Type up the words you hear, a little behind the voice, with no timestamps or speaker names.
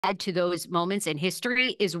to those moments in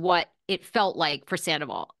history is what it felt like for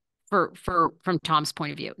Sandoval, from Tom's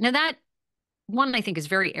point of view. Now that one I think is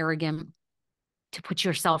very arrogant to put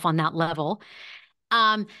yourself on that level.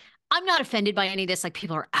 Um, I'm not offended by any of this. Like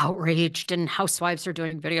people are outraged and housewives are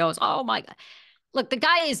doing videos. Oh my God. Look, the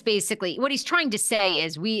guy is basically what he's trying to say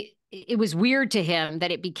is it was weird to him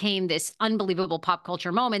that it became this unbelievable pop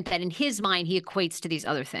culture moment that in his mind he equates to these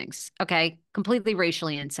other things. Okay. Completely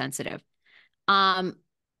racially insensitive. Um,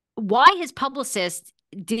 why his publicist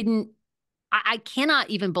didn't, I cannot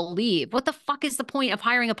even believe what the fuck is the point of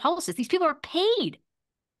hiring a publicist? These people are paid.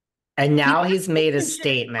 And You now he's made a know,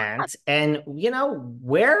 statement. And,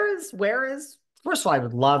 first of all, I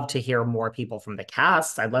would love to hear more people from the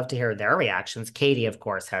cast. I'd love to hear their reactions. Katie, of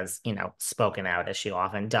course, has, spoken out as she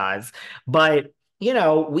often does. But,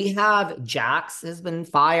 we have Jax has been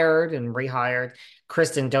fired and rehired.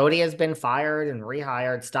 Kristen Doty has been fired and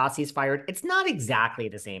rehired. Stassi's fired. It's not exactly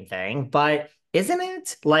the same thing, but isn't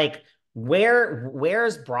it? Like,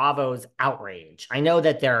 where's Bravo's outrage? I know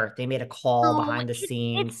that they made a call no, behind the it's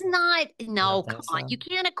scenes. not. You No, don't come think on. so? You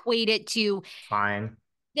can't equate it to Fine.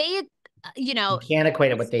 they, You can't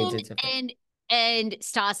equate it what they Kristen did to it. and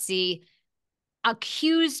Stassi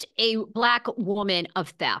accused a black woman of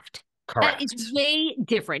theft. That is Correct. way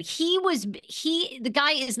different. The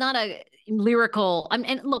guy is not a lyrical.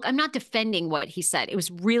 And look, I'm not defending what he said. It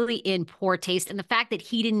was really in poor taste. And the fact that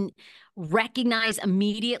he didn't recognize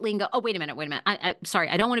immediately and go, oh, wait a minute, wait a minute. Sorry,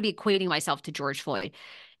 I don't want to be equating myself to George Floyd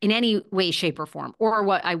in any way, shape, or form, or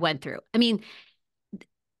what I went through. I mean,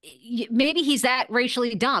 maybe he's that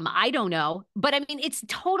racially dumb. I don't know. But I mean, it's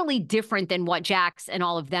totally different than what Jax and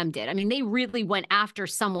all of them did. I mean, they really went after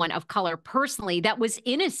someone of color personally that was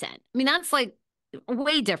innocent. I mean, that's like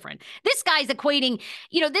way different. This guy's equating,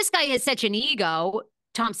 this guy has such an ego,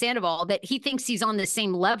 Tom Sandoval, that he thinks he's on the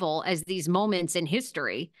same level as these moments in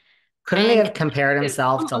history. Couldn't he And have compared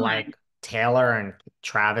himself come to on. like Taylor and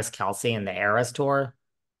Travis Kelce in the Eras tour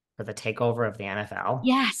for the takeover of the NFL?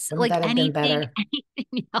 Yes, Wouldn't like that have been anything, better?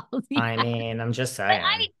 anything else. Yeah. I mean, I'm just But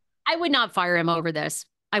saying. I would not fire him over this.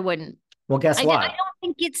 I wouldn't. Well, guess I what? don't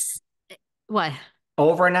think it's what?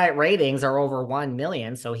 Overnight ratings are over 1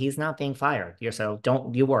 million, so he's not being fired. So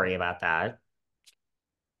don't you worry about that.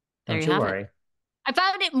 There Don't you you have it. worry. I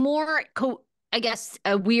found it more, I guess,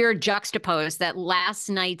 a weird juxtapose that last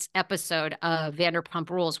night's episode of Vanderpump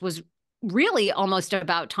Rules was really almost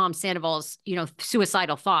about Tom Sandoval's,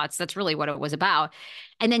 suicidal thoughts. That's really what it was about.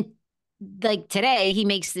 And then, like today, he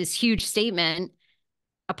makes this huge statement,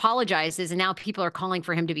 apologizes, and now people are calling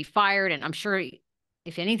for him to be fired. And I'm sure,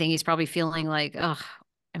 if anything, he's probably feeling like, oh,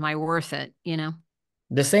 am I worth it?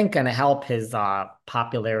 This ain't gonna help his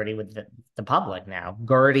popularity with the public now.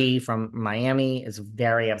 Gertie from Miami is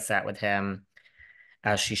very upset with him,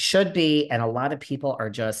 as she should be, and a lot of people are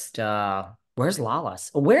just where's Lala?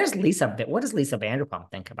 Where's Lisa? What does Lisa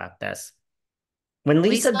Vanderpump think about this? When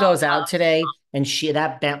Lisa Lisa goes out loves. today and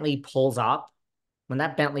when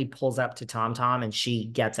that Bentley pulls up to Tom Tom and she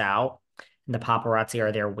gets out, and the paparazzi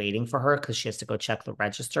are there waiting for her because she has to go check the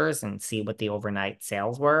registers and see what the overnight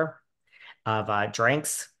sales were of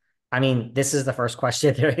drinks. I mean, this is the first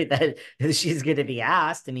question that she's going to be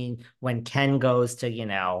asked. I mean, when Ken goes to,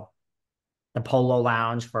 the Polo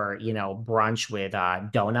Lounge for, brunch with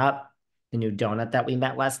Donut, the new donut that we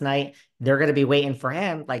met last night, they're going to be waiting for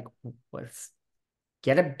him. Like, what's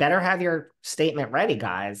better have your statement ready,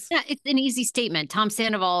 guys. Yeah, it's an easy statement. Tom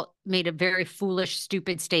Sandoval made a very foolish,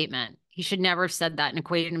 stupid statement. He should never have said that and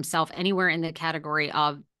equated himself anywhere in the category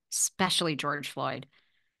of especially George Floyd.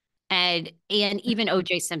 And even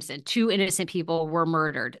OJ Simpson. Two innocent people were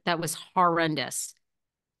murdered. That was horrendous.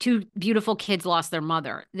 Two beautiful kids lost their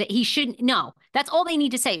mother. That he shouldn't no. That's all they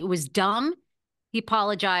need to say. It was dumb. He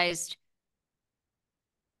apologized,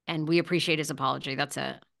 and we appreciate his apology. That's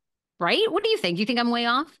it. Right? What do you think? Do you think I'm way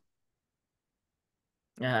off?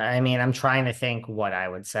 I mean, I'm trying to think what I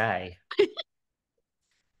would say.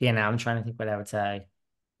 I'm trying to think what I would say.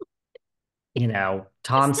 Just defend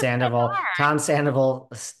Tom Sandoval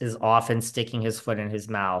is often sticking his foot in his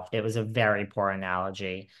mouth. It was a very poor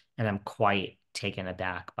analogy, and I'm quite taken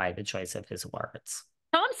aback by the choice of his words.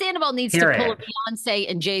 Tom Sandoval needs to pull a Period. Beyonce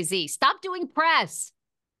and Jay-Z. Stop doing press.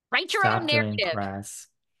 Write your own Stop doing narrative. press.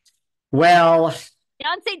 Well,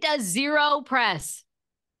 Beyonce does zero press.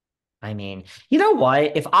 I mean, you know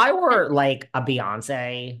what? If I were like a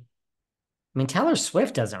Beyonce, I mean, Taylor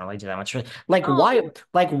Swift doesn't really do that much. Oh,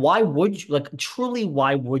 Why would you, truly,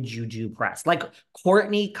 why would you do press? Like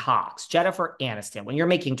Courtney Cox, Jennifer Aniston, when you're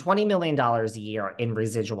making $20 million a year in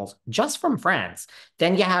residuals just from Friends,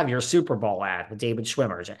 then you have your Super Bowl ad with David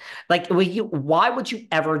Schwimmer. Like, why would you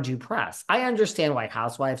ever do press? I understand why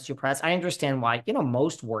housewives do press. I understand why,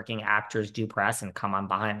 most working actors do press and come on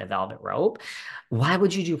behind the velvet rope. Why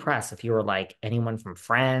would you do press if you were like anyone from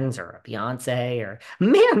Friends or a Beyonce or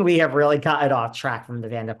man, we have really gotten off track from the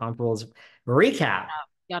Vanderpump Rules recap.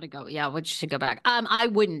 gotta go. Yeah, we should go back. I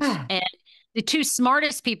wouldn't. And the two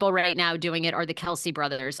smartest people right now doing it are the Kelsey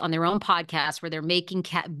brothers on their own podcast where they're making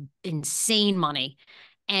insane money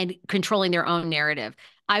and controlling their own narrative.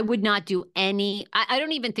 I would not do any. I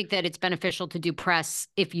don't even think that it's beneficial to do press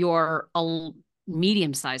if you're a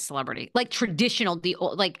medium-sized celebrity, like traditional.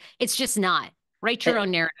 Like it's just not. Write your own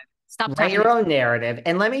narrative. Stop Write talking your to. own narrative.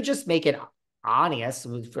 And let me just make it honest.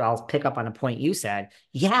 I'll pick up on a point you said.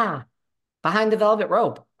 Yeah, behind the velvet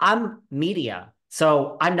rope, I'm media.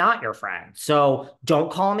 So I'm not your friend. So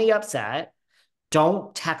don't call me upset.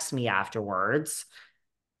 Don't text me afterwards.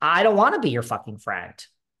 I don't want to be your fucking friend.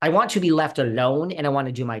 I want to be left alone and I want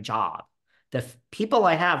to do my job. The people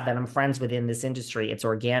I have that I'm friends with in this industry, it's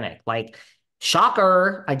organic. Like,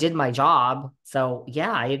 shocker, I did my job. So,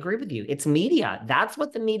 yeah, I agree with you. It's media. That's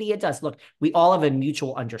what the media does. Look, we all have a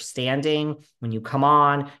mutual understanding. When you come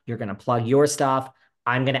on, you're going to plug your stuff.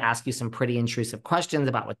 I'm going to ask you some pretty intrusive questions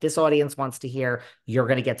about what this audience wants to hear. You're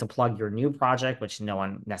going to get to plug your new project, which no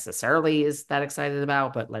one necessarily is that excited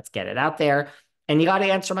about, but let's get it out there. And you got to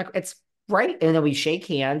answer it's right. And then we shake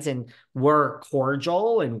hands and we're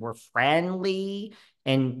cordial and we're friendly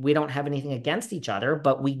and we don't have anything against each other,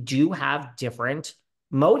 but we do have different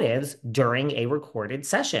motives during a recorded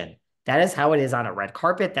session. That is how it is on a red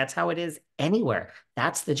carpet. That's how it is anywhere.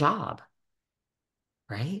 That's the job.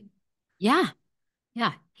 Right? Yeah.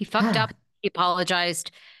 Yeah, he fucked up. He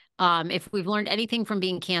apologized. If we've learned anything from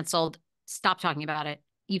being canceled, stop talking about it.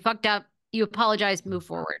 You fucked up. You apologize. Move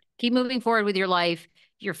forward. Keep moving forward with your life.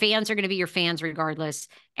 Your fans are going to be your fans regardless.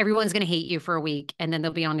 Everyone's going to hate you for a week, and then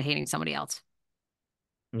they'll be on to hating somebody else.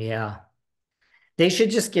 Yeah. They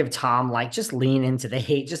should just give Tom, just lean into the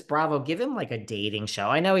hate. Just Bravo, give him like a dating show.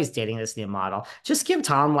 I know he's dating this new model. Just give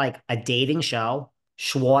Tom like a dating show.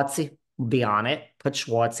 Schwatzty will be on it. Put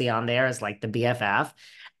Schwatzty on there as like the BFF.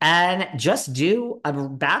 And just do a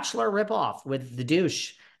bachelor ripoff with the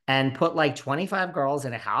douche and put like 25 girls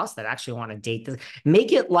in a house that actually want to date this.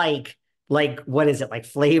 Make it what is it? Like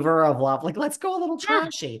Flavor of Love. Like, let's go a little Yeah.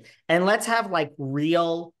 trashy and let's have like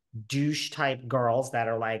real douche type girls that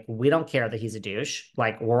are like, we don't care that he's a douche.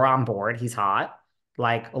 Like, we're on board. He's hot.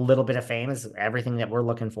 Like, a little bit of fame is everything that we're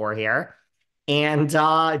looking for here. And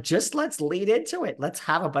just let's lead into it. Let's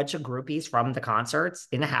have a bunch of groupies from the concerts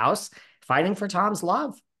in the house fighting for Tom's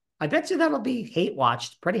love. I bet you that'll be hate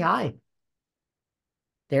watched pretty high.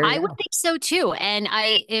 There I you would go. think so too. And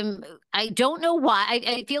I don't know why.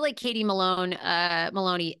 I feel like Katie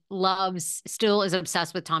Maloney still is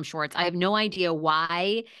obsessed with Tom Schwartz. I have no idea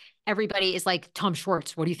why everybody is like, Tom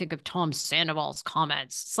Schwartz, what do you think of Tom Sandoval's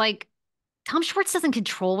comments? It's like, Tom Schwartz doesn't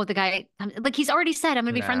control what the guy, like he's already said, I'm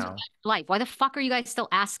going to be friends with No. my life. Why the fuck are you guys still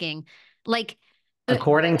asking? Like,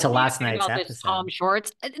 According to what do you last think night's about this, Tom episode.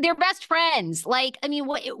 Schwartz? They're best friends. Like, I mean,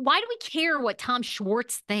 why do we care what Tom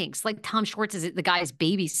Schwartz thinks? Like, Tom Schwartz is the guy's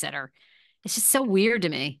babysitter. It's just so weird to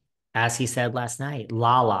me. As he said last night,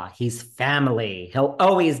 Lala, he's family. He'll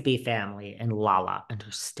always be family. And Lala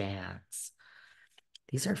understands.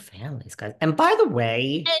 These are families, guys. And by the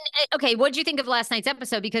way, And okay, what did you think of last night's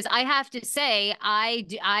episode? Because I have to say,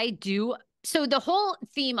 I do. So the whole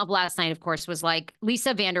theme of last night, of course, was like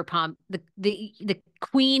Lisa Vanderpump, the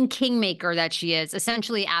queen kingmaker that she is,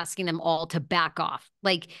 essentially asking them all to back off.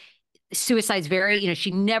 Like suicide's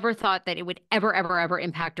she never thought that it would ever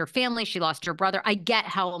impact her family. She lost her brother. I get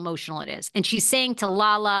how emotional it is. And she's saying to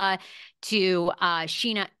Lala, to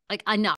Scheana, like, enough.